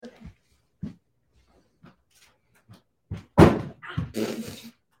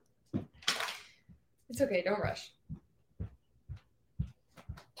It's okay. Don't rush.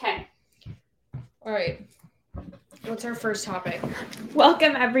 Okay. All right. What's our first topic?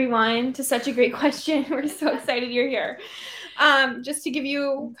 Welcome, everyone, to Such a Great Question. We're so excited you're here. Just to give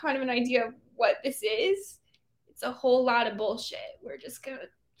you kind of an idea of what this is, it's a whole lot of bullshit. We're just going to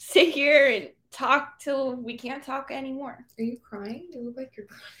sit here and talk till we can't talk anymore. Are you crying? You look like you're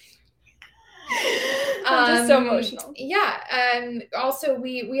crying. I'm just so emotional. Yeah. Also,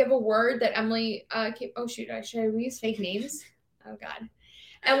 we have a word that Emily should I use fake names? Oh God.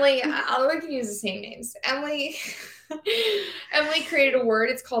 Emily, we can use the same names. Emily created a word.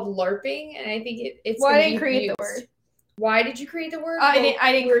 It's called LARPing, and I think it's. Why did I create the word? Why did you create the word? I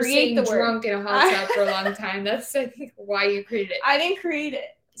didn't create the word. Drunk in a hot tub for a long time. That's I think why you created it. I didn't create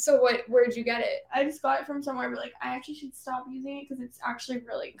it. So where'd you get it? I just got it from somewhere, but I actually should stop using it because it's actually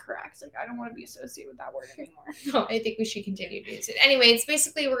really incorrect. I don't want to be associated with that word anymore. No, I think we should continue to use it. Anyway, it's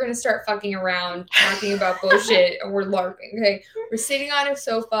basically we're going to start fucking around, talking about bullshit, and we're LARPing, okay? We're sitting on a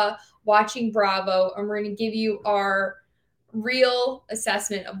sofa, watching Bravo, and we're going to give you our real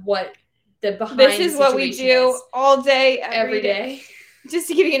assessment of what the behind the situation is. This is what we do all day, every day. Just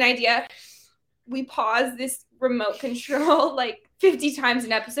to give you an idea, we pause this remote control 50 times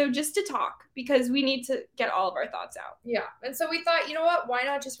an episode just to talk because we need to get all of our thoughts out. Yeah. And so we thought, you know what? Why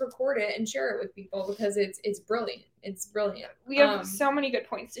not just record it and share it with people because it's brilliant. It's brilliant. We have so many good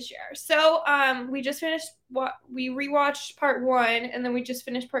points to share. So we just finished we rewatched part 1 and then we just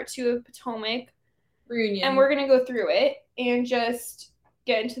finished part 2 of Potomac reunion. And we're going to go through it and just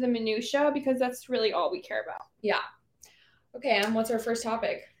get into the minutia because that's really all we care about. Yeah. Okay, what's our first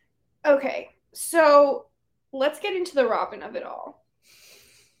topic? Okay. So let's get into the Robyn of it all.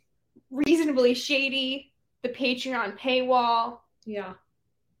 Reasonably shady, the Patreon paywall. Yeah.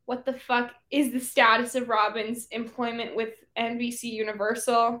 What the fuck is the status of Robyn's employment with NBC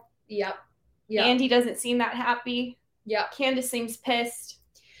Universal? Yep. Andy doesn't seem that happy. Yep. Candace seems pissed.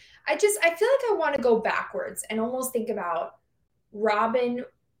 I feel like I want to go backwards and almost think about Robyn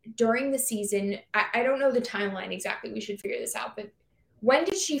during the season. I don't know the timeline exactly. We should figure this out. But when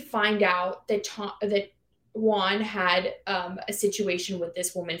did she find out that Juan had a situation with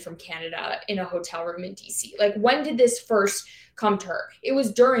this woman from Canada in a hotel room in DC? When did this first come to her? It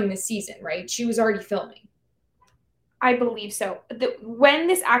was during the season, right? She was already filming. I believe so. When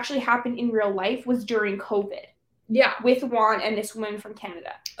this actually happened in real life was during COVID. Yeah. With Juan and this woman from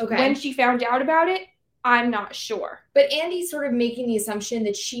Canada. Okay. When she found out about it, I'm not sure. But Andy's sort of making the assumption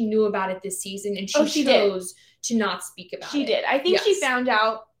that she knew about it this season and she chose to not speak about it. She did. I think she found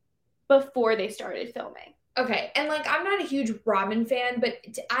out before they started filming. Okay, and I'm not a huge Robyn fan, but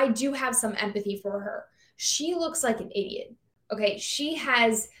I do have some empathy for her. She looks like an idiot. Okay, she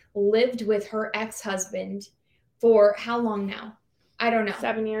has lived with her ex-husband for how long now? I don't know.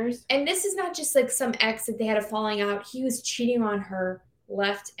 7 years. And this is not just some ex that they had a falling out. He was cheating on her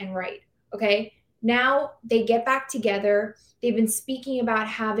left and right. Okay, now they get back together. They've been speaking about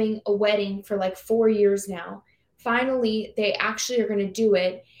having a wedding for 4 years now. Finally, they actually are going to do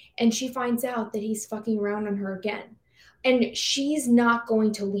it. And she finds out that he's fucking around on her again. And she's not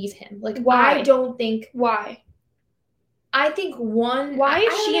going to leave him. Why? I don't think... Why? I think one... Why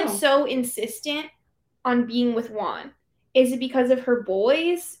is she so insistent on being with Juan? Is it because of her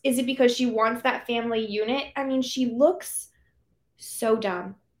boys? Is it because she wants that family unit? I mean, she looks so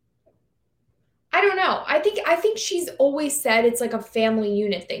dumb. I don't know. I think she's always said it's a family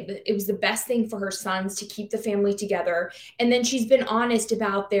unit thing. That it was the best thing for her sons to keep the family together. And then she's been honest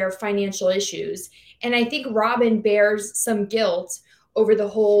about their financial issues. And I think Robyn bears some guilt over the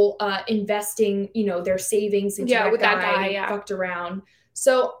whole investing, their savings into that guy fucked around.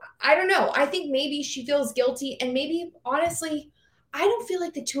 So I don't know. I think maybe she feels guilty. And maybe, honestly, I don't feel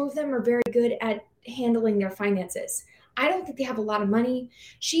like the two of them are very good at handling their finances. I don't think they have a lot of money.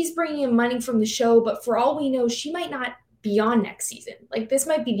 She's bringing in money from the show, but for all we know, she might not be on next season. This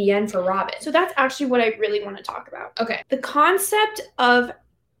might be the end for Robyn. So that's actually what I really want to talk about. Okay. The concept of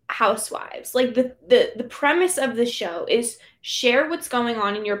Housewives, the premise of the show is share what's going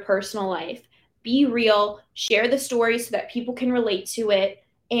on in your personal life, be real, share the story so that people can relate to it,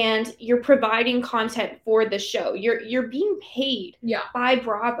 and you're providing content for the show. You're being paid by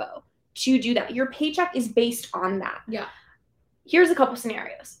Bravo to do that. Your paycheck is based on that. Yeah. Here's a couple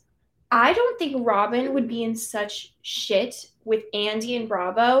scenarios. I don't think Robyn would be in such shit with Andy and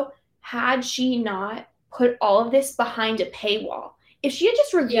Bravo had she not put all of this behind a paywall. If she had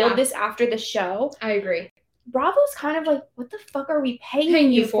just revealed this after the show, I agree. Bravo's kind of what the fuck are we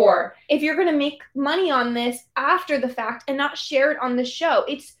paying you for? If you're going to make money on this after the fact and not share it on the show.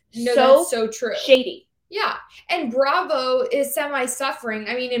 It's that's so true. Shady. Yeah. And Bravo is semi-suffering.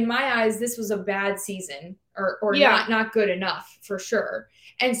 I mean, in my eyes, this was a bad season or Yeah. not good enough for sure.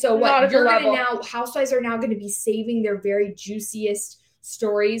 And so Not what at the you're going to level. now, Housewives are now going to be saving their very juiciest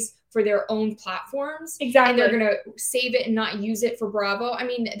stories for their own platforms. Exactly. And they're going to save it and not use it for Bravo. I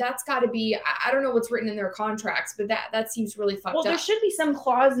mean, that's got to be, I don't know what's written in their contracts, but that seems really fucked up. Well, there should be some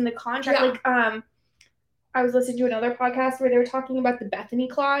clause in the contract. Yeah. Like, I was listening to another podcast where they were talking about the Bethany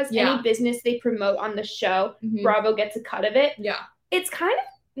clause. Yeah. Any business they promote on the show, Bravo gets a cut of it. Yeah. It's kind of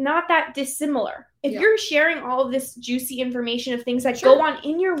not that dissimilar. If Yeah. you're sharing all of this juicy information of things that Sure. go on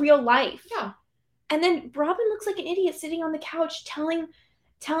in your real life. Yeah. And then Robyn looks like an idiot sitting on the couch telling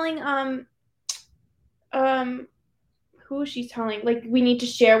who is she telling? Like, we need to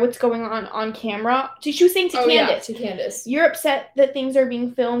share what's going on camera. She was saying to Candace. Yeah, to Candace. You're upset that things are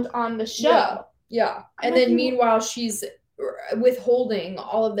being filmed on the show. Yeah. And then meanwhile, she's withholding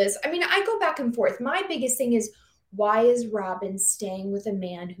all of this. I mean, I go back and forth. My biggest thing is, why is Robyn staying with a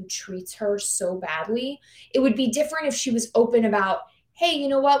man who treats her so badly? It would be different if she was open about, hey, you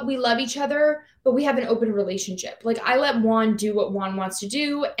know what? We love each other, but we have an open relationship. Like, I let Juan do what Juan wants to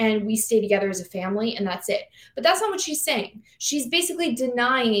do, and we stay together as a family, and that's it. But that's not what she's saying. She's basically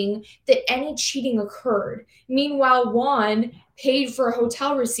denying that any cheating occurred. Meanwhile, Juan paid for a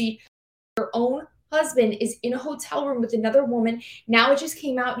hotel receipt. Her own husband is in a hotel room with another woman. Now it just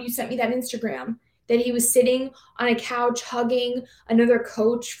came out. You sent me that Instagram that he was sitting on a couch hugging another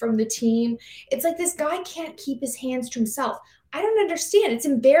coach from the team. It's like this guy can't keep his hands to himself. I don't understand. It's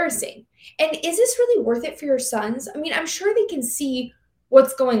embarrassing. And is this really worth it for your sons? I mean, I'm sure they can see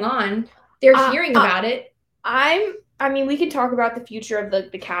what's going on. They're hearing about it. I mean, we can talk about the future of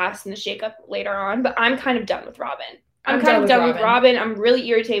the cast and the shakeup later on, but I'm kind of done with Robyn. I'm kind of done with Robyn. I'm really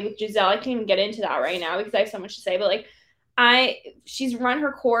irritated with Giselle. I can't even get into that right now because I have so much to say. But like, she's run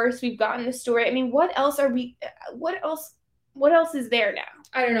her course. We've gotten the story. I mean, what else is there now?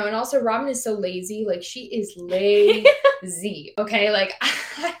 I don't know. And also, Robyn is so lazy. Like, she is lazy. Okay, like,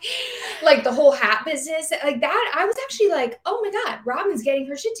 like the whole hat business, like that. I was actually like, oh my god, Robyn's getting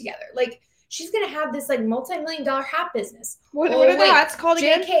her shit together. Like, she's gonna have this like multi-million-dollar hat business. What are the hats called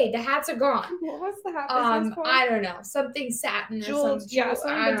again? JK, the hats are gone. What's the hat business called? I don't know. Something satin or something. Yeah,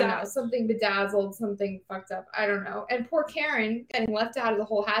 I don't know. Something bedazzled, something fucked up. I don't know. And poor Karen getting left out of the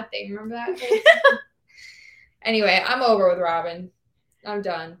whole hat thing. Remember that? Anyway, I'm over with Robyn. I'm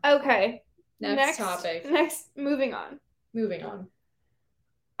done. Okay. Next topic. Moving on.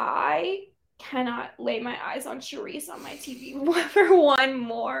 I cannot lay my eyes on Charisse on my TV for one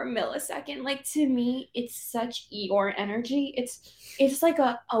more millisecond. Like, to me, it's such Eeyore energy. It's like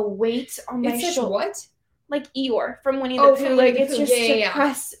a weight on my shoulder. What? Like Eeyore from Winnie the Pooh. Like, it's just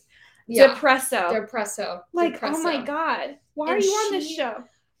depresso. Like, oh my god, why are you on this show?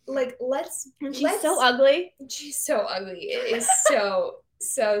 Like, she's so ugly. She's so ugly. It is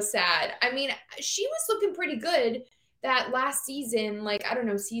so sad. I mean, she was looking pretty good that last season. Like, I don't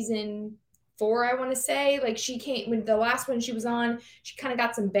know, season 4, I want to say. Like, she came when the last one she was on, she kind of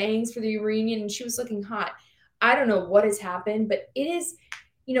got some bangs for the reunion and she was looking hot. I don't know what has happened, but it is,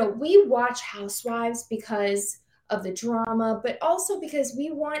 you know, we watch Housewives because of the drama, but also because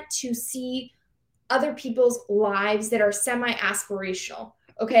we want to see other people's lives that are semi-aspirational.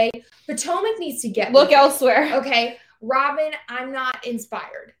 Okay, Potomac needs to look elsewhere. Okay, Robyn, I'm not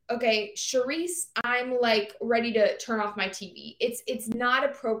inspired. Okay, Charisse, I'm like ready to turn off my TV. It's not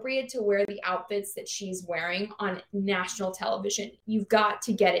appropriate to wear the outfits that she's wearing on national television. You've got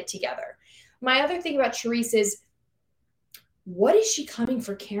to get it together. My other thing about Charisse is, what is she coming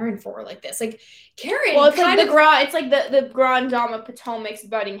for Karen for like this? Like, Karen. Well, it's like the Grand Dame of Potomac's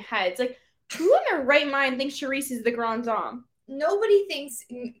butting heads. Like, who in their right mind thinks Charisse is the Grand Dame? Nobody thinks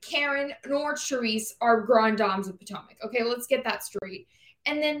Karen nor Charisse are Grand Dames of Potomac. Okay, let's get that straight.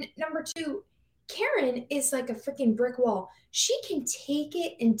 And then number 2, Karen is like a freaking brick wall. She can take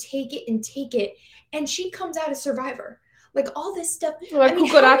it and take it and take it, and she comes out a survivor. Like, all this stuff. Like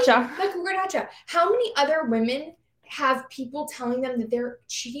cucaracha. How many other women have people telling them that they're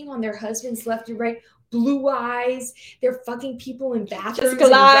cheating on their husbands left and right? Blue eyes, they're fucking people in bathrooms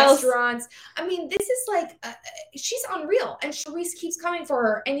and restaurants. I mean, this is like, she's unreal. And Charisse keeps coming for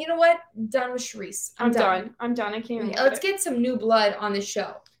her. And you know what? Done with Charisse. I'm done. I can't even. Let's get some new blood on the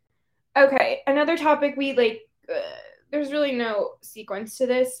show. Okay, another topic there's really no sequence to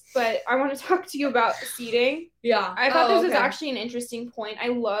this, but I want to talk to you about seating. Yeah. I thought this was actually an interesting point. I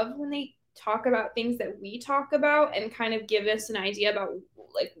love when they talk about things that we talk about and kind of give us an idea about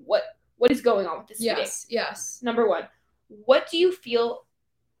like what is going on with the seating. Yes. Number 1, what do you feel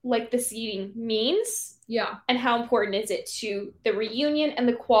like the seating means? Yeah. And how important is it to the reunion and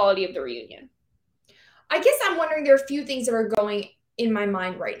the quality of the reunion? I guess I'm wondering, there are a few things that are going in my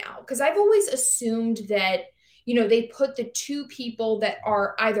mind right now, because I've always assumed that, they put the two people that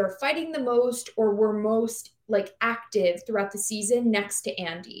are either fighting the most or were most like active throughout the season next to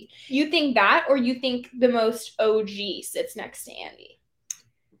Andy. You think that, or you think the most OG sits next to Andy?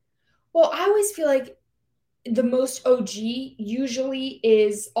 Well, I always feel like the most OG usually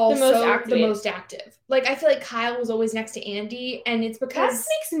is also the most active. Like, I feel like Kyle was always next to Andy, and it's because... That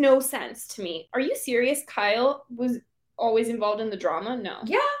makes no sense to me. Are you serious? Kyle was always involved in the drama? No.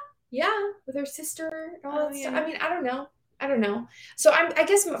 Yeah, with her sister and all that stuff. I mean, I don't know. So I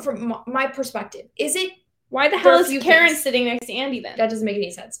guess from my perspective, is it... Why the hell is Karen sitting next to Andy then? That doesn't make any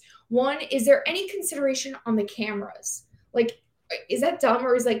sense. One, is there any consideration on the cameras? Like, is that dumb,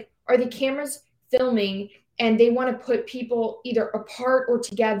 or are the cameras filming and they want to put people either apart or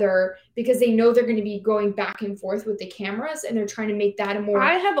together because they know they're going to be going back and forth with the cameras, and they're trying to make that a more...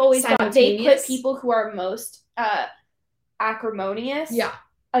 I have always thought they put people who are most acrimonious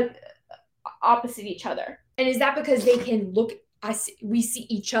opposite each other. And is that because they can look... we see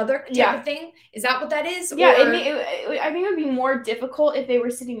each other type of thing? Is that what that is? Yeah, I think it would be more difficult if they were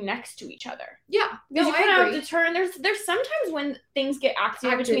sitting next to each other. Yeah, because you kind of have to turn. There's sometimes when things get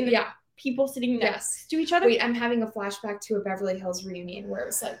active between the people sitting next to each other. Wait, I'm having a flashback to a Beverly Hills reunion where it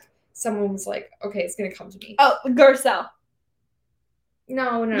was like someone was like, "Okay, it's gonna come to me." Oh, Garcelle.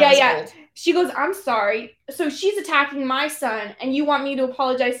 No. Yeah. Old. She goes, "I'm sorry." So she's attacking my son, and you want me to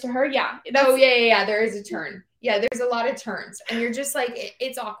apologize to her? Yeah. Yeah. There is a turn. Yeah, there's a lot of turns, and you're just like,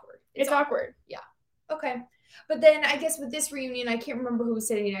 it's awkward. It's awkward. Yeah. Okay. But then I guess with this reunion, I can't remember who was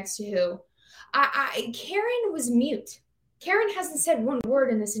sitting next to who. Karen was mute. Karen hasn't said one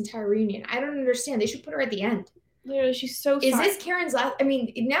word in this entire reunion. I don't understand. They should put her at the end. Literally, she's so Is this Karen's last? I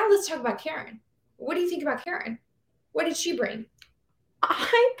mean, now let's talk about Karen. What do you think about Karen? What did she bring?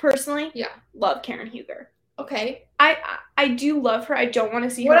 I personally love Karen Huger. Okay. I do love her. I don't want to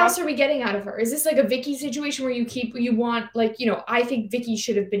see her. What else are we getting out of her? Is this like a Vicky situation where you want, like, I think Vicky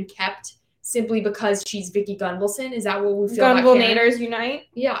should have been kept simply because she's Vicky Gunvalson? Is that what we feel about Karen? Gunvalnators unite?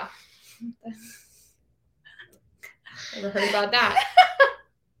 Yeah. Never heard about that.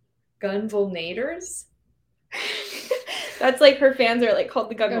 Gunvalnators? That's like her fans are like called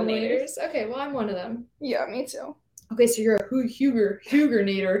the Gunvalnators. Okay, well, I'm one of them. Yeah, me too. Okay, so you're a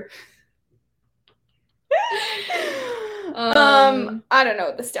Hugernator. I don't know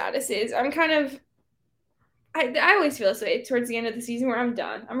what the status is. I'm kind of... I always feel this way towards the end of the season where I'm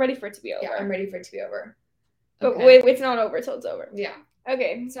done. I'm ready for it to be over. Yeah, I'm ready for it to be over. But wait, it's not over till it's over. Yeah.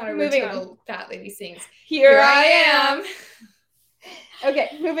 Okay, it's not over until the fat lady sings, Here I am.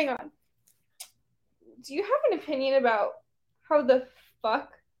 Okay, moving on. Do you have an opinion about how the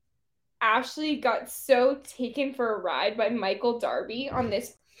fuck Ashley got so taken for a ride by Michael Darby on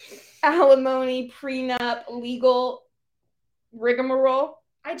this alimony, prenup, legal rigmarole?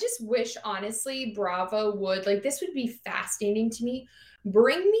 I just wish, honestly, Bravo would, this would be fascinating to me.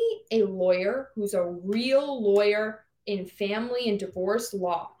 Bring me a lawyer who's a real lawyer in family and divorce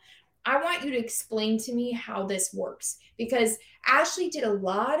law. I want you to explain to me how this works, because Ashley did a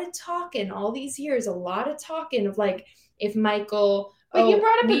lot of talking all these years, of if Michael... But you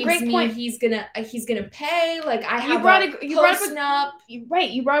brought up a great point. He's gonna pay. You brought up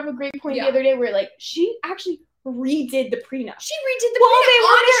a great point the other day where she actually redid the prenup. She redid the prenup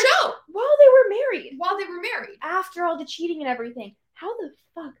on the show while they were married. After all the cheating and everything, how the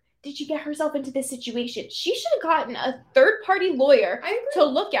fuck did she get herself into this situation? She should have gotten a third-party lawyer to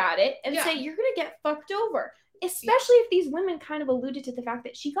look at it and say, you're gonna get fucked over. Especially if these women kind of alluded to the fact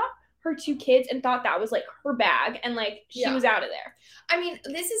that she got her 2 kids and thought that was her bag, and she was out of there. I mean,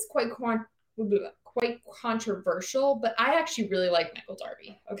 this is quite controversial, but I actually really like Michael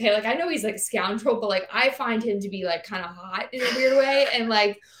Darby. Okay, I know he's a scoundrel, but I find him to be kind of hot in a weird way, and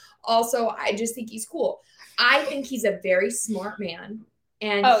also I just think he's cool. I think he's a very smart man,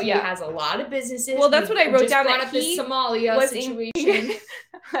 and he has a lot of businesses. Well, that's what I wrote down. Brought up the Somalia situation.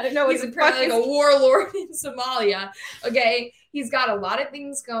 I don't know. He's apparently a warlord in Somalia. Okay, he's got a lot of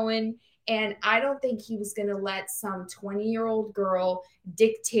things going, and I don't think he was going to let some 20-year-old girl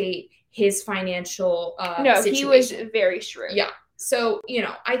dictate his financial situation. He was very shrewd. Yeah. So,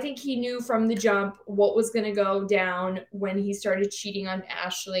 I think he knew from the jump what was going to go down when he started cheating on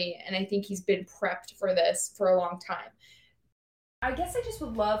Ashley, and I think he's been prepped for this for a long time. I guess I just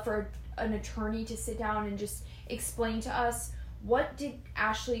would love for an attorney to sit down and just explain to us what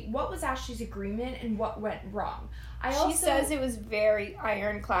was Ashley's agreement and what went wrong. She says it was very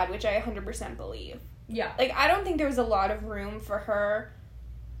ironclad, which I 100% believe. Yeah. I don't think there was a lot of room for her.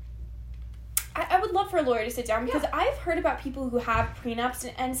 I would love for a lawyer to sit down, because I've heard about people who have prenups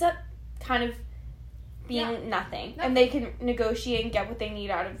and it ends up kind of being nothing. And they can negotiate and get what they need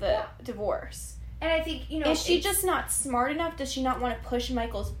out of the divorce. And I think, is she just not smart enough? Does she not want to push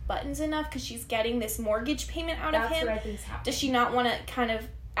Michael's buttons enough because she's getting this mortgage payment out of him? That's what I think's happening. Does she not want to kind of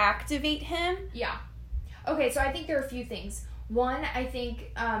activate him? Yeah. Okay, so I think there are a few things. One, I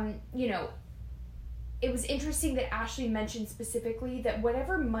think, it was interesting that Ashley mentioned specifically that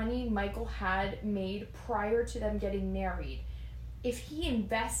whatever money Michael had made prior to them getting married, if he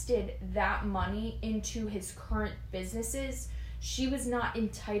invested that money into his current businesses, she was not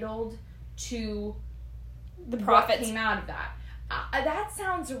entitled to the profits what came out of that. That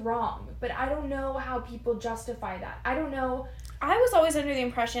sounds wrong, but I don't know how people justify that. I don't know. I was always under the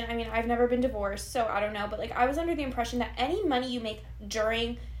impression, I mean, I've never been divorced, so I don't know, but like I was under the impression that any money you make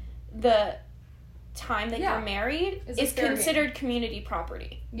during the time that you're married is considered community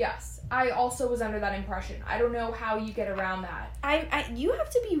property. Yes. I also was under that impression. I don't know how you get around that. You have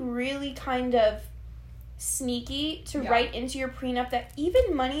to be really kind of sneaky to write into your prenup that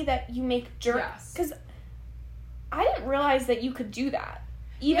even money that you make during... Because I didn't realize that you could do that.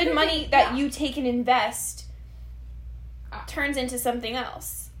 Even money that you take and invest turns into something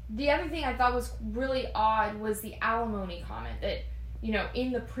else. The other thing I thought was really odd was the alimony comment that,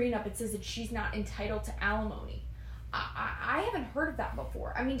 in the prenup it says that she's not entitled to alimony. I haven't heard of that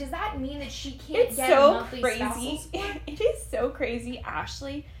before. I mean, does that mean that she can't get monthly spousal support? It is so crazy.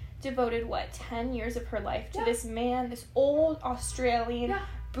 Ashley devoted, 10 years of her life to this man, this old Australian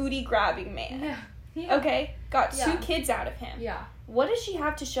booty-grabbing man. Yeah. Okay? Got 2 kids out of him. Yeah. What does she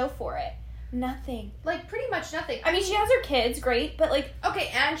have to show for it? Nothing. Like, pretty much nothing. I mean, she has her kids, great, but like... Okay,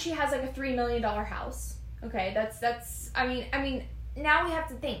 and she has like a $3 million house. Okay, that's... I mean, now we have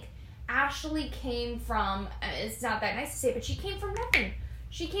to think. Ashley came from... It's not that nice to say, but she came from nothing.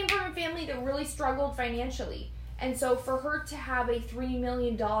 She came from a family that really struggled financially. And so for her to have a $3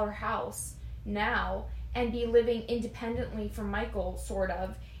 million house now and be living independently from Michael, sort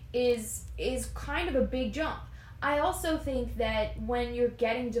of, is kind of a big jump. I also think that when you're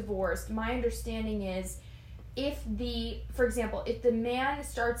getting divorced, my understanding is for example, if the man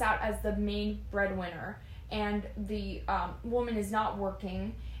starts out as the main breadwinner and the woman is not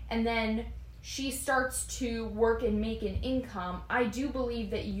working, and then she starts to work and make an income, I do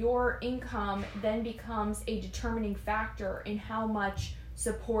believe that your income then becomes a determining factor in how much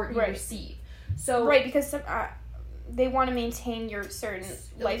support you receive. So because they want to maintain your certain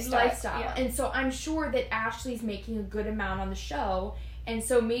lifestyle. Yeah. And so I'm sure that Ashley's making a good amount on the show, and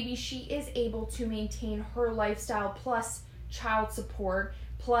so maybe she is able to maintain her lifestyle plus child support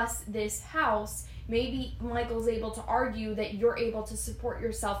plus this house. Maybe Michael's able to argue that you're able to support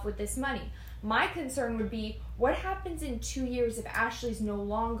yourself with this money. My concern would be, what happens in 2 years if Ashley's no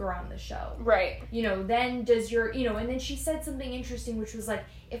longer on the show? Right. Then does your, and then she said something interesting, which was like,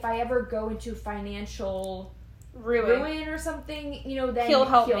 if I ever go into financial ruin or something, then he'll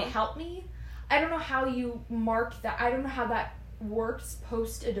help me. I don't know how you mark that. I don't know how that works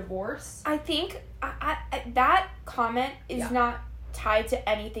post a divorce. I think that comment is not tied to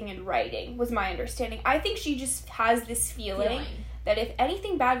anything in writing, was my understanding. I think she just has this feeling that if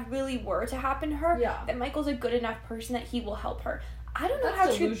anything bad really were to happen to her, that Michael's a good enough person that he will help her. I don't know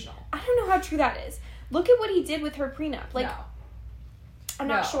how true that is. Look at what he did with her prenup. Like, I'm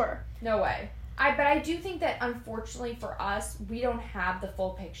not sure. No way. But I do think that, unfortunately for us, we don't have the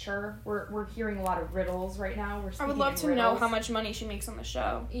full picture. We're hearing a lot of riddles right now. I would love to know how much money she makes on the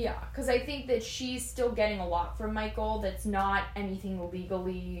show. Yeah, because I think that she's still getting a lot from Michael that's not anything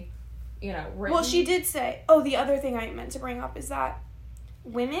legally, written. Well, she did say... Oh, the other thing I meant to bring up is that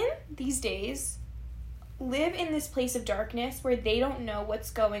women these days live in this place of darkness where they don't know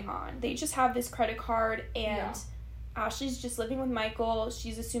what's going on. They just have this credit card and... Yeah. Ashley's just living with Michael.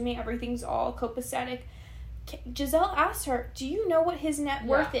 She's assuming everything's all copacetic. Giselle asked her, do you know what his net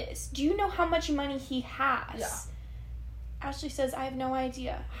worth is? Do you know how much money he has? Yeah. Ashley says, I have no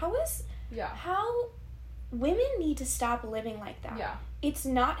idea. How women need to stop living like that. Yeah. It's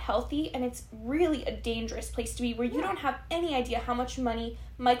not healthy, and it's really a dangerous place to be where you don't have any idea how much money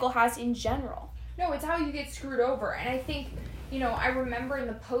Michael has in general. No, it's how you get screwed over. And I think, I remember in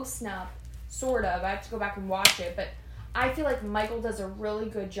the post-nup, sort of, I have to go back and watch it, but I feel like Michael does a really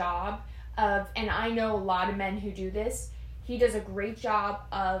good job of, and I know a lot of men who do this, he does a great job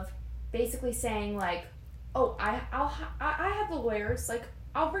of basically saying, like, oh, I have the lawyers, like,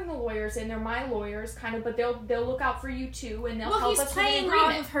 I'll bring the lawyers in, they're my lawyers, kind of, but they'll look out for you too, and they'll help us with the agreement.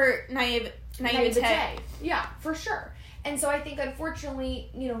 Well, he's playing off of her naivete. Yeah, for sure. And so I think, unfortunately,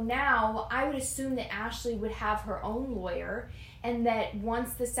 now I would assume that Ashley would have her own lawyer, and that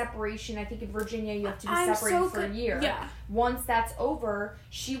once the separation, I think in Virginia you have to be separated for a year. Yeah. Once that's over,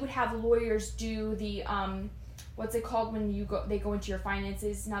 she would have lawyers do the what's it called when they go into your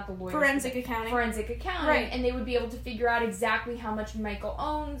finances? Not the lawyers. Forensic accounting. Right. And they would be able to figure out exactly how much Michael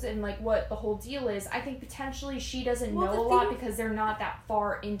owns and like what the whole deal is. I think potentially she doesn't know a lot because they're not that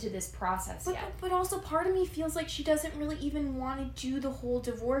far into this process yet. But also part of me feels like she doesn't really even want to do the whole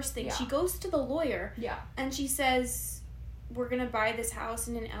divorce thing. Yeah. She goes to the lawyer. Yeah. And she says, we're going to buy this house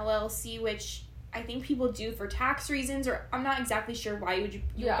in an LLC, which I think people do for tax reasons, or I'm not exactly sure why you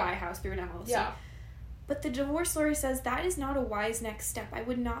would buy a house through an LLC. Yeah. But the divorce lawyer says that is not a wise next step. I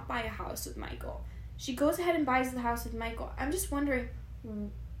would not buy a house with Michael. She goes ahead and buys the house with Michael. I'm just wondering,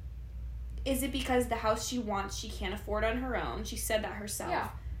 is it because the house she wants she can't afford on her own? She said that herself. Yeah.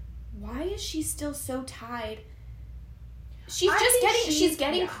 Why is she still so tied? She's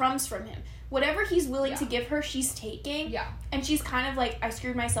getting crumbs from him. Whatever he's willing to give her, she's taking. Yeah. And she's kind of like, I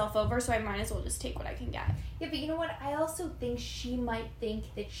screwed myself over, so I might as well just take what I can get. Yeah, but you know what? I also think she might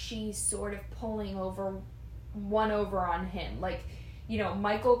think that she's sort of pulling one over on him. Like,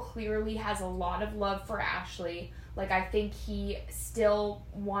 Michael clearly has a lot of love for Ashley. Like, I think he still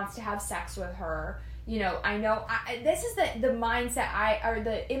wants to have sex with her. I know, this is the mindset or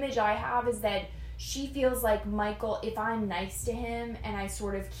the image I have is that she feels like Michael, if I'm nice to him and I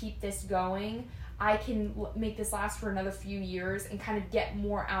sort of keep this going, I can make this last for another few years and kind of get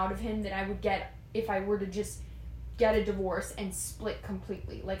more out of him than I would get if I were to just get a divorce and split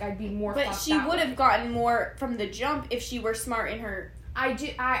completely. Like, I'd be more fucked. But she would have gotten more from the jump if she were smart in her...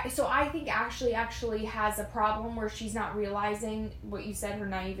 So I think Ashley actually has a problem where she's not realizing what you said, her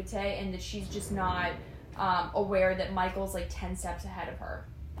naivete, and that she's just not aware that Michael's like 10 steps ahead of her.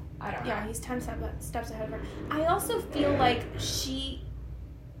 I don't know. Yeah, he's 10 steps ahead of her. I also feel like she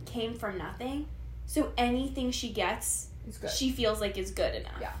came from nothing, so anything she gets, she feels like is good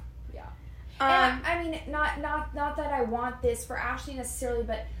enough. Yeah. And I mean, not that I want this for Ashley necessarily,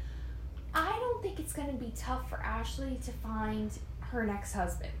 but I don't think it's going to be tough for Ashley to find her next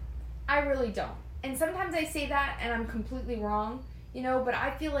husband. I really don't. And sometimes I say that and I'm completely wrong, but I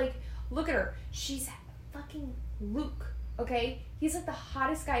feel like, look at her. She's fucking Luke, okay? He's like the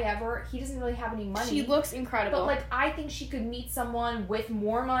hottest guy ever. He doesn't really have any money. She looks incredible. But like, I think she could meet someone with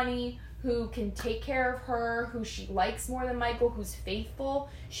more money, who can take care of her, who she likes more than Michael, who's faithful.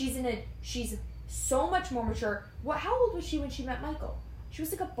 She's so much more mature. How old was she when she met Michael? She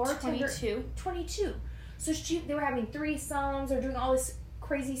was like a bartender. 22. So they were having threesomes or doing all this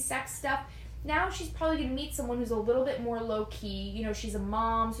crazy sex stuff. Now she's probably going to meet someone who's a little bit more low-key. She's a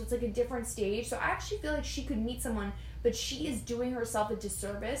mom, so it's like a different stage. So I actually feel like she could meet someone, but she is doing herself a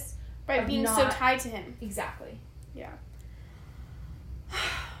disservice. By being so tied to him. Exactly. Yeah.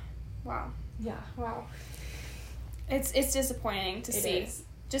 Wow. Yeah, wow. It's disappointing to see. Is.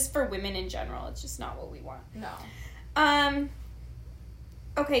 Just for women in general, it's just not what we want. No.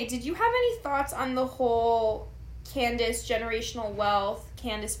 Okay, did you have any thoughts on the whole Candace generational wealth,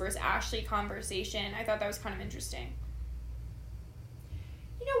 Candace versus Ashley conversation? I thought that was kind of interesting.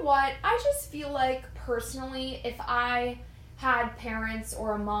 You know what? I just feel like, personally, if I had parents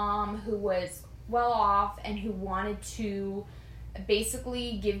or a mom who was well off and who wanted to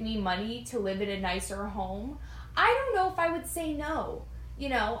basically give me money to live in a nicer home, I don't know if I would say no,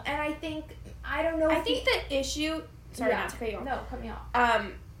 and I think, I don't know. I think the issue, sorry not to cut you off. No, cut me off.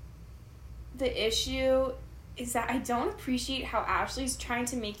 The issue is that I don't appreciate how Ashley's trying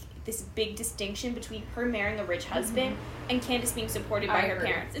to make this big distinction between her marrying a rich husband and Candace being supported by her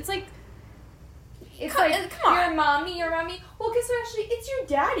parents. It's like, come on. Your mommy. Well, guess what, Ashley? It's your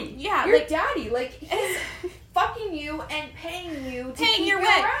daddy. Yeah. Your daddy. Like, he's fucking you and paying you to keep you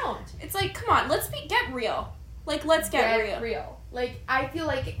around. It's like, come on, get real. Like, let's get real. Like, I feel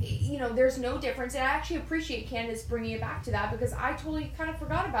like, there's no difference. And I actually appreciate Candace bringing it back to that because I totally kind of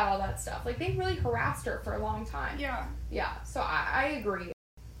forgot about all that stuff. Like, they really harassed her for a long time. Yeah. Yeah, so I agree.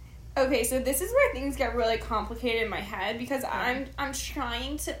 Okay, so this is where things get really complicated in my head because I'm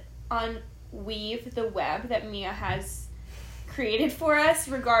trying to unweave the web that Mia has created for us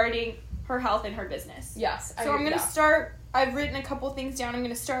regarding her health and her business. Yes. So I'm going to start, I've written a couple things down. I'm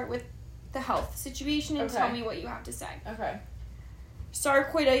going to start with the health situation and tell me what you have to say. Okay.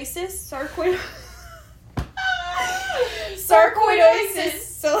 Sarcoidosis.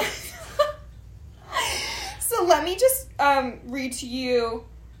 So let me just read to you.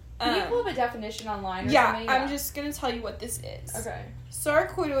 Can you pull up a definition online or something? Yeah, I'm just going to tell you what this is. Okay.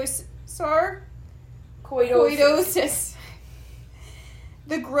 Sarcoidosis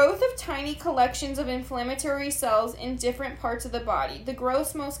The growth of tiny collections of inflammatory cells in different parts of the body. The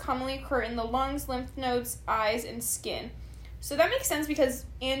growths most commonly occur in the lungs, lymph nodes, eyes, and skin. So that makes sense because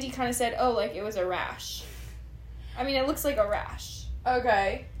Andy kind of said, oh, like it was a rash. I mean, it looks like a rash.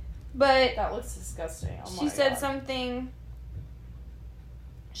 Okay. But that looks disgusting. Oh she said something.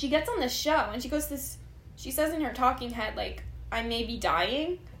 She gets on the show and she goes this. She says in her talking head, like, I may be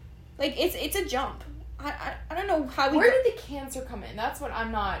dying. Like, it's a jump. I don't know how we... Where did the cancer come in? That's what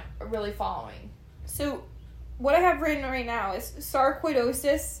I'm not really following. So, what I have written right now is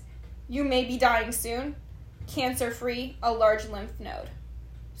sarcoidosis, you may be dying soon, cancer-free, a large lymph node.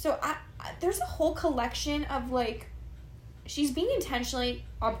 So, there's a whole collection of, like, she's being intentionally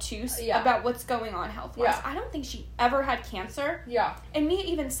obtuse about what's going on health-wise. Yeah. I don't think she ever had cancer. Yeah. And Mia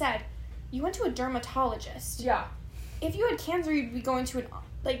even said, you went to a dermatologist. Yeah. If you had cancer, you'd be going to an,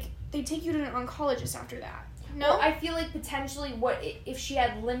 like... They take you to an oncologist after that. No? Well, I feel like potentially if she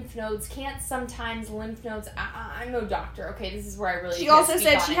had lymph nodes, can't sometimes lymph nodes... I'm no doctor, okay? This is where I really... She also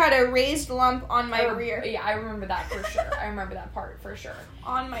said she had a raised lump on my rear. Yeah, I remember that for sure. I remember that part for sure.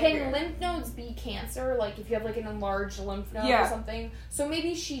 On my rear. Can lymph nodes be cancer? Like, if you have, like, an enlarged lymph node or something? So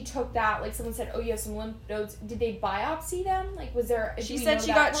maybe she took that, like, someone said, oh, you have some lymph nodes. Did they biopsy them? Like, was there... She said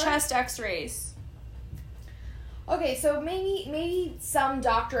she got chest x-rays. Okay, so maybe some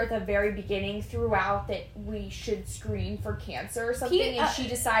doctor at the very beginning threw out that we should screen for cancer or something, and she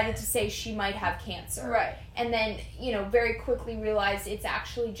decided to say she might have cancer. Right. And then, very quickly realized it's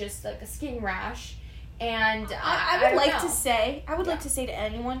actually just like a skin rash. And I would like to say to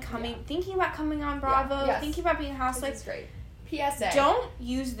anyone thinking about coming on Bravo, thinking about being a housewife. This is great. PSA. Don't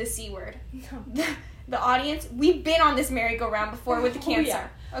use the C word. No. The audience, we've been on this merry-go-round before with the cancer.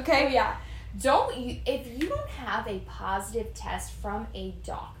 Okay? Oh, yeah. If you don't have a positive test from a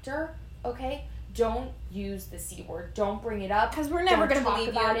doctor, okay, don't use the C word. Don't bring it up. Because we're never going to believe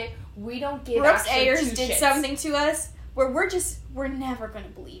about it. We don't give Brooks Ayers did something to us where we're never going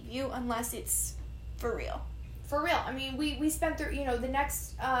to believe you unless it's for real. For real. I mean, we spent through,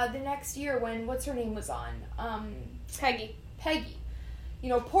 the next year when, what's her name was on? Peggy.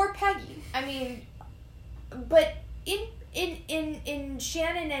 Poor Peggy. I mean, but in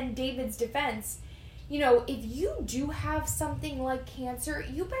Shannon and David's defense, if you do have something like cancer,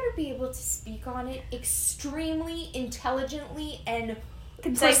 you better be able to speak on it extremely intelligently and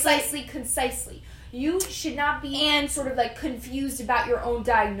concisely. You should not be sort of like confused about your own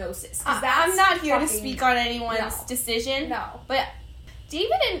diagnosis. I'm not here to speak on anyone's decision. No. But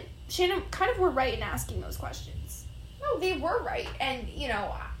David and Shannon kind of were right in asking those questions. No, they were right. And,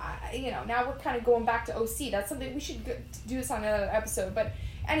 now we're kind of going back to OC. That's something we should do this on another episode. But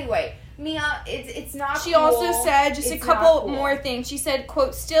anyway, Mia, it's not She also said just a couple more things. She said,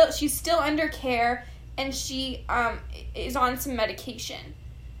 quote, she's still under care and she is on some medication.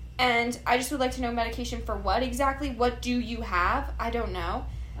 And I just would like to know medication for what exactly? What do you have? I don't know.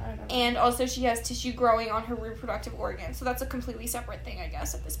 And also she has tissue growing on her reproductive organ. So that's a completely separate thing, I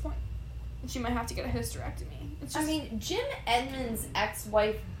guess, at this point. She might have to get a hysterectomy. Jim Edmonds'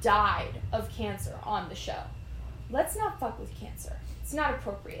 ex-wife died of cancer on the show. Let's not fuck with cancer. It's not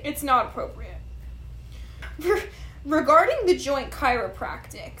appropriate. Regarding the Joint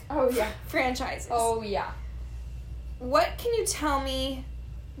Chiropractic franchises. Oh, yeah. What can you tell me?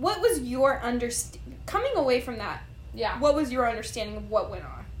 What was your coming away from that? Yeah. What was your understanding of what went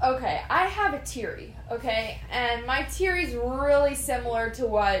on? Okay, I have a theory, okay? And my theory is really similar to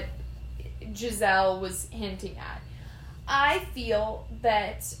what Giselle was hinting at. I feel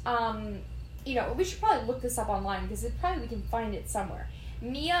that, we should probably look this up online because we can find it somewhere.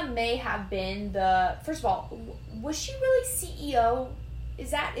 Mia may have been first of all, was she really CEO?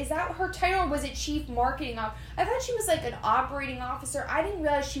 Is that her title, or was it chief marketing officer? I thought she was like an operating officer. I didn't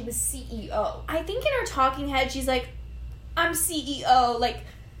realize she was CEO. I think in her talking head, she's like, I'm CEO, like,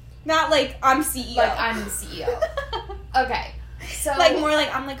 not like I'm CEO. Like I'm the CEO. Okay. So like more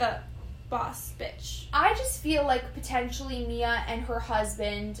like I'm like a boss bitch. I just feel like potentially Mia and her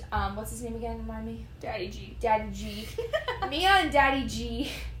husband, what's his name again? Remind me. Daddy G. Mia and Daddy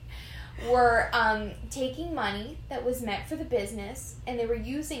G were taking money that was meant for the business, and they were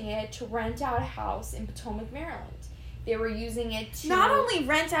using it to rent out a house in Potomac, Maryland. They were using it to not only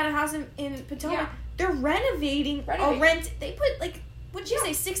rent out a house in Potomac, they're renovating a rent. They put like, what'd you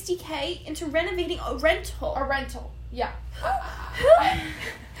say, $60K into renovating a rental. A rental, yeah.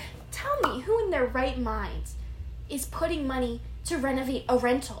 Tell me, who in their right minds is putting money to renovate a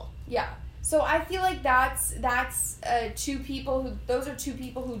rental? Yeah. So I feel like that's two people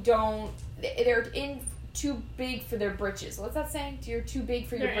who don't, they're in too big for their britches. What's that saying? You're too big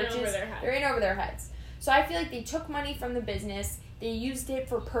for your britches. They're in over their heads. So I feel like they took money from the business, They used it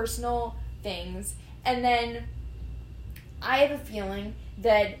for personal things. And then I have a feeling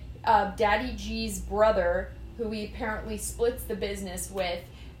that Daddy G's brother, who he apparently splits the business with,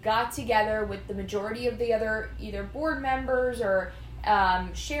 got together with the majority of the other either board members or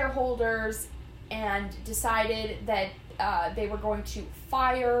shareholders and decided that they were going to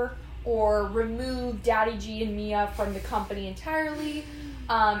fire or remove Daddy G and Mia from the company entirely.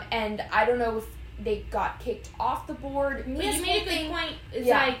 And I don't know if they got kicked off the board. But you made a good point. It's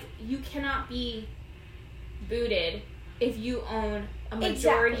like, you cannot be booted if you own a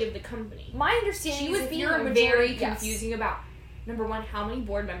majority of the company. My understanding she was is being you're a majority, very confusing about, number one, how many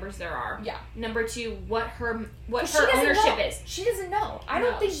board members there are. Yeah. Number two, what her ownership is. She doesn't know. I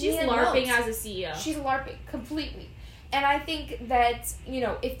don't think she's LARPing as a CEO. She's LARPing completely. And I think that,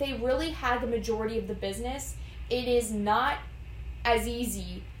 if they really had the majority of the business, it is not as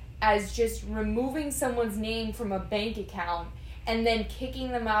easy as just removing someone's name from a bank account and then kicking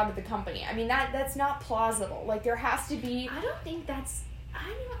them out of the company. I mean, that's not plausible. Like, there has to be... I don't think that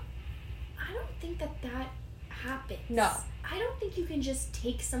happens. No. I don't think you can just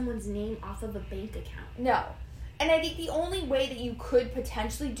take someone's name off of a bank account. No. And I think the only way that you could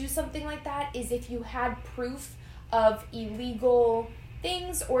potentially do something like that is if you had proof of illegal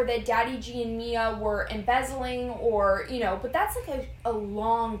things, or that Daddy G and Mia were embezzling, or, but that's like a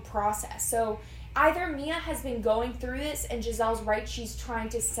long process. So either Mia has been going through this and Giselle's right, she's trying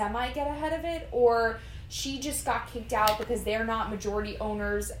to get ahead of it, or she just got kicked out because they're not majority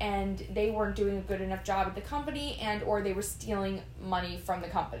owners and they weren't doing a good enough job at the company, and or they were stealing money from the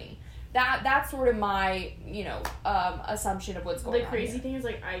company. That's sort of my, assumption of what's going on. The crazy thing is,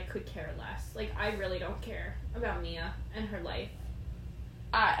 I could care less. I really don't care about Mia and her life.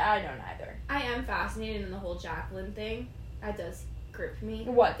 I don't either. I am fascinated in the whole Jacqueline thing. That does grip me.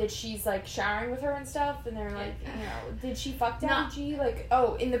 What, that she's, showering with her and stuff? And they're like, did she fuck Daddy G?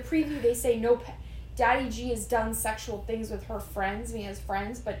 In the preview they say Daddy G has done sexual things with her friends, Mia's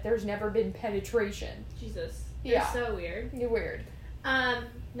friends, but there's never been penetration. Jesus. You're so weird. You're weird.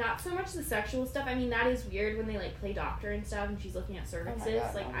 Not so much the sexual stuff. I mean, that is weird when they, play doctor and stuff and she's looking at cervixes.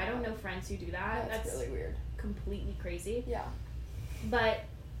 Oh my God, I don't know friends who do that. That's really weird. Completely crazy. Yeah. But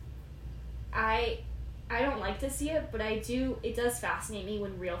I don't like to see it, but it does fascinate me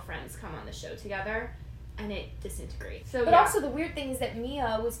when real friends come on the show together and it disintegrates. So, but also the weird thing is that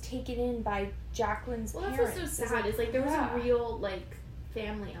Mia was taken in by Jacqueline's parents. That's what's so sad. It's there was a real,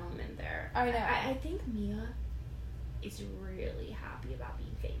 family element there. I know. I think Mia is really happy about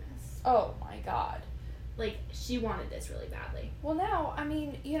being famous. Oh my God. She wanted this really badly. Well, now, I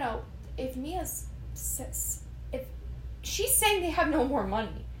mean, if if she's saying they have no more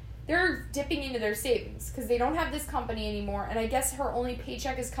money, they're dipping into their savings because they don't have this company anymore, and I guess her only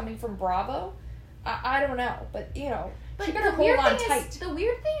paycheck is coming from Bravo. I don't know, but, she better hold on tight. The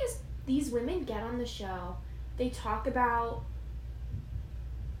weird thing is these women get on the show, they talk about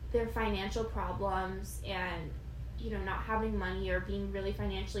their financial problems and not having money or being really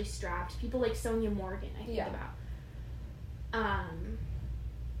financially strapped. People like Sonia Morgan, I think about.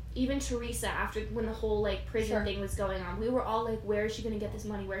 Even Teresa, after when the whole prison thing was going on, we were all where is she going to get this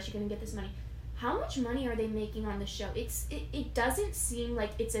money? Where is she going to get this money? How much money are they making on the show? It doesn't seem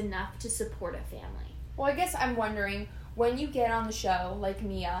like it's enough to support a family. Well, I guess I'm wondering, when you get on the show, like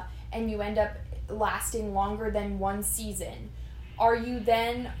Mia, and you end up lasting longer than one season, are you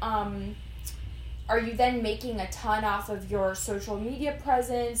then making a ton off of your social media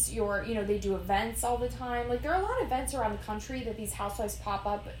presence? They do events all the time. There are a lot of events around the country that these housewives pop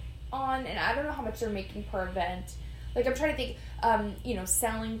up on, and I don't know how much they're making per event. I'm trying to think,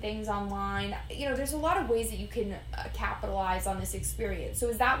 selling things online. There's a lot of ways that you can capitalize on this experience. So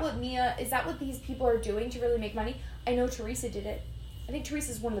is that what these people are doing to really make money? I know Teresa did it. I think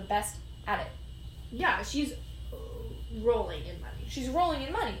Teresa's one of the best at it. Yeah, she's rolling in money. She's rolling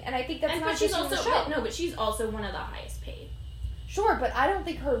in money, and I think that's not just the show. But she's also one of the highest paid. Sure, but I don't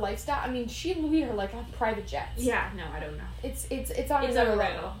think her lifestyle. I mean, she and Louis are on private jets. Yeah, no, I don't know. It's on another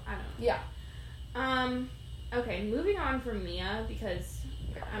level. I don't know. Yeah. Okay, moving on from Mia because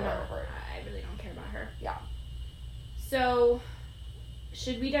I really don't care about her. Yeah. So,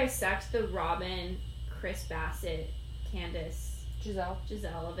 should we dissect the Robyn, Chris Bassett, Candace, Giselle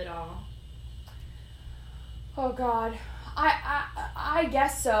of it all? Oh God, I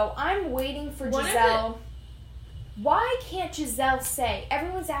guess so. I'm waiting for Giselle. Why can't Giselle say?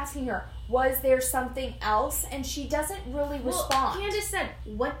 Everyone's asking her, was there something else? And she doesn't really respond. Candace said,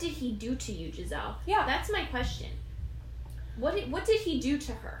 what did he do to you, Giselle? Yeah. That's my question. What did he do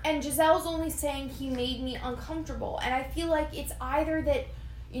to her? And Giselle's only saying he made me uncomfortable. And I feel like it's either that,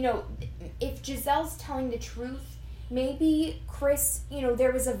 if Giselle's telling the truth, maybe Chris,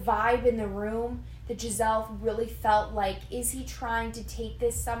 there was a vibe in the room that Giselle really felt like, is he trying to take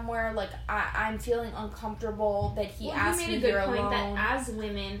this somewhere? Like, I'm feeling uncomfortable that he asked me here alone. You made a good point that as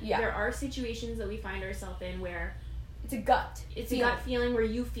women, there are situations that we find ourselves in where it's a gut. It's a gut feeling where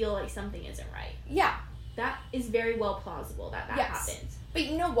you feel like something isn't right. Yeah. That is very well plausible that happens. But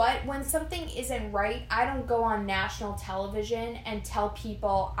you know what? When something isn't right, I don't go on national television and tell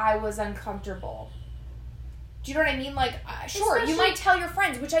people I was uncomfortable. Do you know what I mean? Like, sure, you might tell your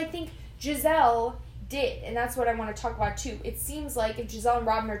friends, which I think Giselle did, and that's what I want to talk about too. It seems like if Giselle and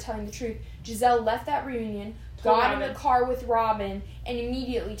Robyn are telling the truth, Giselle left that reunion, got in the car with Robyn, and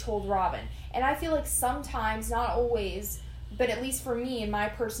immediately told Robyn. And I feel like sometimes, not always, but at least for me and my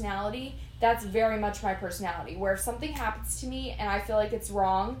personality, that's very much my personality, where if something happens to me and I feel like it's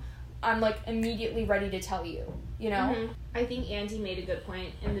wrong, I'm like immediately ready to tell you, Mm-hmm. I think Andy made a good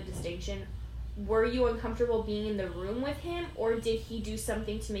point in the distinction. Were you uncomfortable being in the room with him, or did he do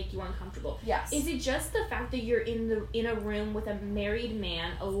something to make you uncomfortable? Yes. Is it just the fact that you're in a room with a married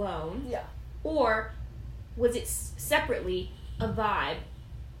man alone? Yeah. Or was it separately a vibe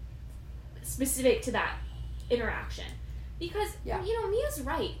specific to that interaction? Because, Mia's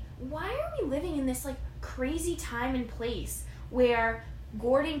right. Why are we living in this, like, crazy time and place where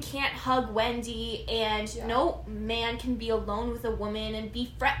Gordon can't hug Wendy and no man can be alone with a woman and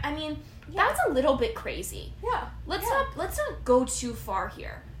be I mean, that's a little bit crazy. Yeah. Let's not go too far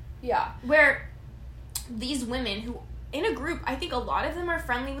here. Yeah. Where these women who, in a group, I think a lot of them are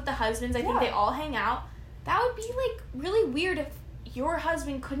friendly with the husbands. I think they all hang out. That would be, like, really weird if your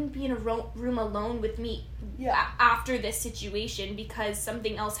husband couldn't be in a room alone with me after this situation because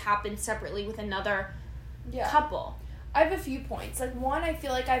something else happened separately with another couple. I have a few points. Like, one, I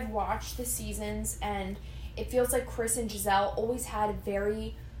feel like I've watched the seasons and it feels like Chris and Giselle always had a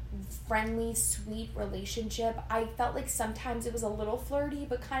very friendly, sweet relationship. I felt like sometimes it was a little flirty,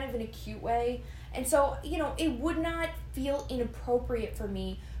 but kind of in a cute way. And so, it would not feel inappropriate for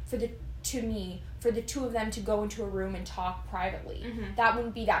the two of them to go into a room and talk privately. Mm-hmm. That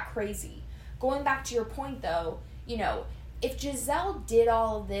wouldn't be that crazy. Going back to your point, though, if Giselle did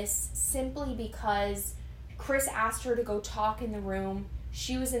all of this simply because Chris asked her to go talk in the room,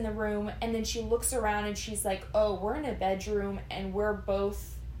 she was in the room, and then she looks around and she's like, oh, we're in a bedroom and we're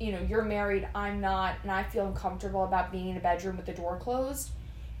both, you're married, I'm not, and I feel uncomfortable about being in a bedroom with the door closed.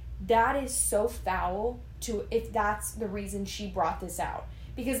 That is so foul if that's the reason she brought this out.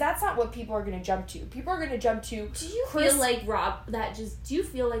 Because that's not what people are going to jump to. People are going to jump to... Do you feel like, do you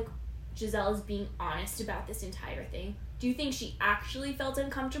feel like Giselle is being honest about this entire thing? Do you think she actually felt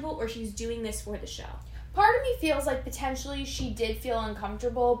uncomfortable or she's doing this for the show? Part of me feels like potentially she did feel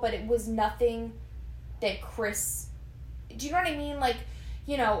uncomfortable, but it was nothing that Chris... Do you know what I mean? Like,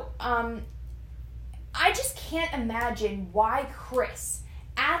 I just can't imagine why Chris,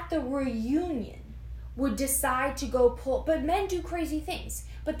 at the reunion, would decide to go pull... But men do crazy things.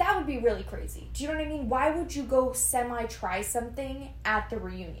 But that would be really crazy. Do you know what I mean? Why would you go semi-try something at the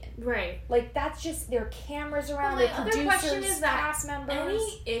reunion? Right. Like, that's just... There are cameras around, there are producers, question is that cast members.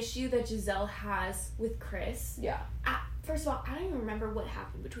 Any issue that Giselle has with Chris... Yeah. First of all, I don't even remember what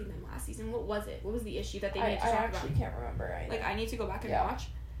happened between them last season. What was it? What was the issue that they needed to talk about? I actually can't remember either. Like, I need to go back and watch.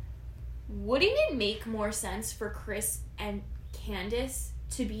 Wouldn't it make more sense for Chris and Candace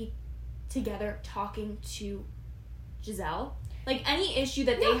to be together talking to Giselle? Like, any issue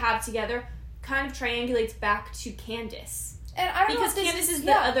that they have together kind of triangulates back to Candace. And I don't know if Candace is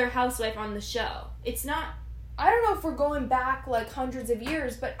the other housewife on the show. It's not... I don't know if we're going back, like, hundreds of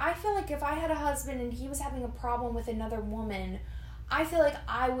years, but I feel like if I had a husband and he was having a problem with another woman, I feel like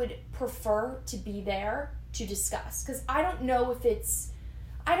I would prefer to be there to discuss. Because I don't know if it's...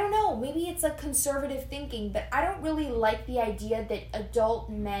 I don't know. Maybe it's like conservative thinking, but I don't really like the idea that adult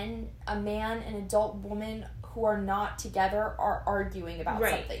men, a man and adult woman who are not together are arguing about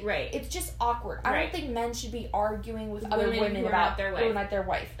something. Right. It's just awkward. I don't think men should be arguing with other women about their who are not their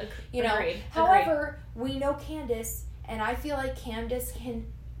wife. Agreed. However, we know Candace, and I feel like Candace can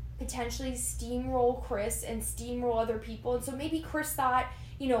potentially steamroll Chris and steamroll other people. And so maybe Chris thought,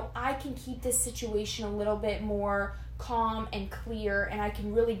 I can keep this situation a little bit more calm and clear, and I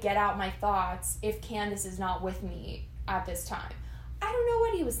can really get out my thoughts if Candace is not with me at this time. I don't know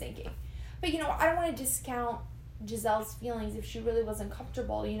what he was thinking. But, I don't want to discount Giselle's feelings if she really wasn't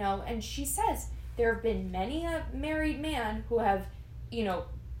comfortable, and she says there have been many a married man who have,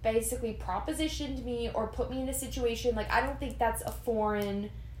 basically propositioned me or put me in a situation. Like, I don't think that's a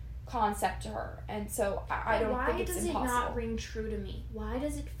foreign concept to her, and so I don't think it's impossible. Why does it not ring true to me? Why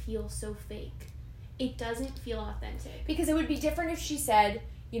does it feel so fake? It doesn't feel authentic. Because it would be different if she said,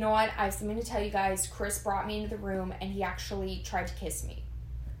 you know what? I have something to tell you guys. Chris brought me into the room and he actually tried to kiss me.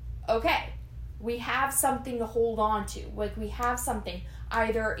 Okay. We have something to hold on to. Like, we have something.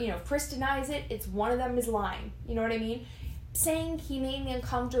 Either, you know, if Chris denies it, it's one of them is lying. You know what I mean? Saying he made me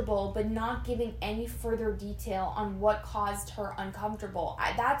uncomfortable, but not giving any further detail on what caused her uncomfortable.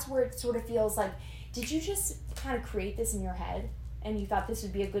 That's where it sort of feels like, did you just kind of create this in your head? And you thought this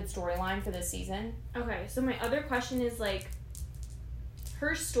would be a good storyline for this season? Okay, so my other question is, like,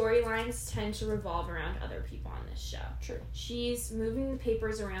 her storylines tend to revolve around other people on this show. True. She's moving the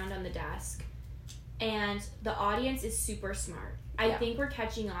papers around on the desk, and the audience is super smart. I think we're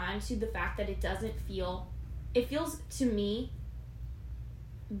catching on to the fact that it feels to me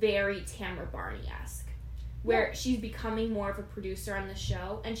very Tamara Barney-esque, where she's becoming more of a producer on the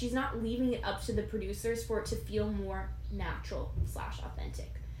show, and she's not leaving it up to the producers for it to feel more natural /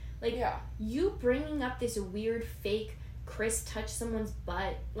 authentic. Like, you bringing up this weird fake Chris touched someone's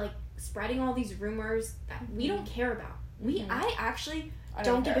butt, like, spreading all these rumors that we don't care about. I actually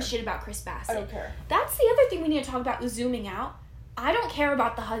don't give a shit about Chris Bassett. I don't care. That's the other thing we need to talk about with zooming out. I don't care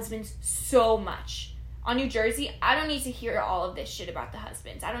about the husbands so much. On New Jersey, I don't need to hear all of this shit about the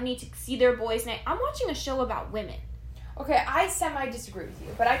husbands. I don't need to see their boys' night. I'm watching a show about women. Okay, I semi-disagree with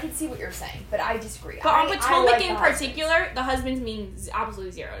you, but I can see what you're saying, but I disagree. But on Potomac in particular, the husbands means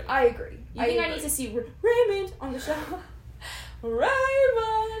absolutely zero to me. I agree. You think I need to see Raymond on the show?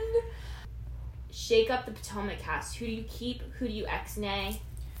 Raymond! Shake up the Potomac cast. Who do you keep? Who do you ex-nay?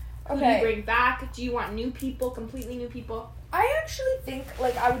 Who do you bring back? Do you want new people, completely new people? I actually think,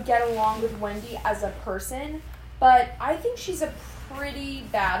 like, I would get along with Wendy as a person, but I think she's a pretty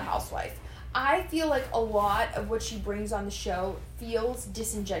bad housewife. I feel like a lot of what she brings on the show feels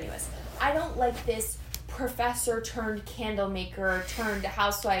disingenuous. I don't like this professor turned candle maker turned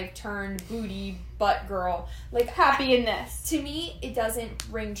housewife turned booty butt girl. Like, happy in this. To me, it doesn't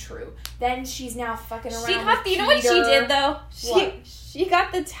ring true. Then she's now fucking around with you know what she did, though? She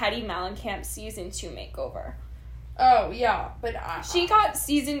got the Teddy Mellencamp season 2 makeover. Oh, yeah, but she got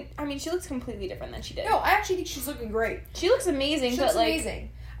she looks completely different than she did. No, I actually think she's looking great. She looks amazing, amazing.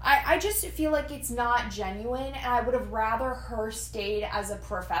 I just feel like it's not genuine, and I would have rather her stayed as a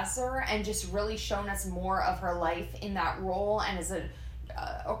professor and just really shown us more of her life in that role and as a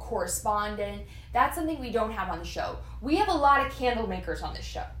correspondent. That's something we don't have on the show. We have a lot of candle makers on this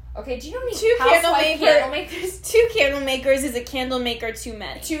show. Okay, do you know how many candle makers? 2 candle makers is a candle maker too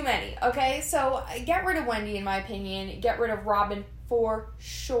many. Too many, okay? So, get rid of Wendy, in my opinion. Get rid of Robyn for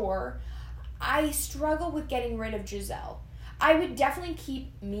sure. I struggle with getting rid of Giselle. I would definitely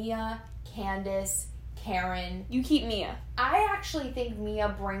keep Mia, Candace, Karen. You keep Mia. I actually think Mia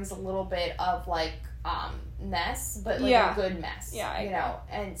brings a little bit of, like, mess, but, like, a good mess. Yeah, you know?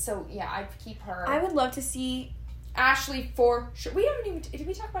 And so, I'd keep her. I would love to see Ashley for sure. We haven't even... Did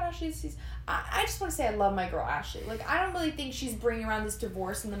we talk about Ashley this season? I just want to say I love my girl Ashley. Like, I don't really think she's bringing around this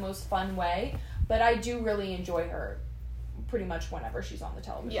divorce in the most fun way, but I do really enjoy her pretty much whenever she's on the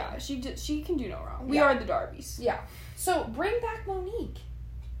television. Yeah, she can do no wrong. We are the Darbys. Yeah. So, bring back Monique.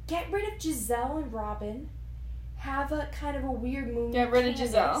 Get rid of Giselle and Robyn. Have a kind of a weird Monique. Get rid of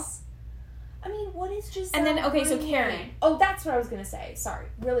Giselle. I mean, what is Giselle? And then, okay, so Karen. Oh, that's what I was going to say. Sorry.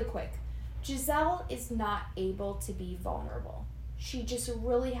 Really quick. Giselle is not able to be vulnerable. She just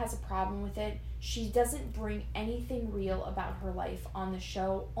really has a problem with it. She doesn't bring anything real about her life on the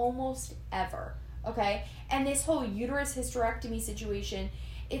show almost ever. Okay? And this whole uterus hysterectomy situation,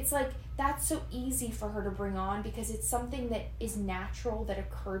 it's like, that's so easy for her to bring on because it's something that is natural, that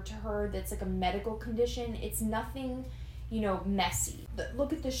occurred to her, that's like a medical condition. It's nothing, messy.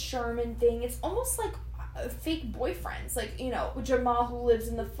 Look at the Sherman thing. It's almost like fake boyfriends. Like, Jamal who lives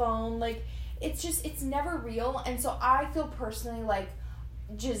in the phone. Like, it's never real. And so I feel personally like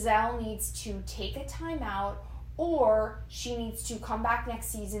Giselle needs to take a time out, or she needs to come back next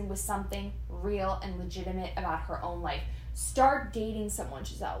season with something real and legitimate about her own life. Start dating someone,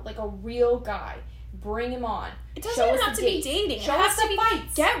 Giselle. Like a real guy. Bring him on. It doesn't even have to be dating. Show us the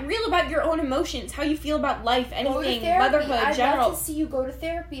fights. Get real about your own emotions, how you feel about life, anything, motherhood, general. I'd love to see you go to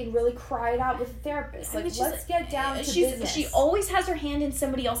therapy and really cry it out with a therapist. Like, let's get down to business. She always has her hand in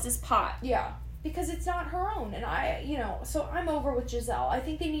somebody else's pot. Yeah. Because it's not her own. And so I'm over with Giselle. I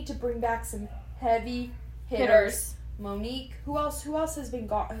think they need to bring back some heavy hitters. Monique. Who else has been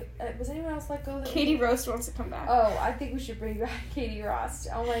gone? Was anyone else let go? Katie Roast wants to come back. Oh, I think we should bring back Katie Roast.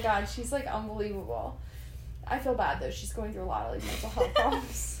 Oh my God, she's like unbelievable. I feel bad though. She's going through a lot of like mental health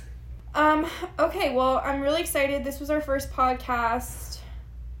problems. Okay, well, I'm really excited. This was our first podcast,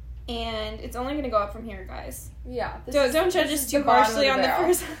 and it's only going to go up from here, guys. Yeah. Don't judge us too harshly on the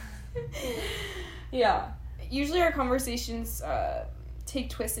first. Yeah. Usually our conversations take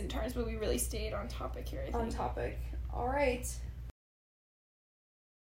twists and turns, but we really stayed on topic here, I think. On topic. All right.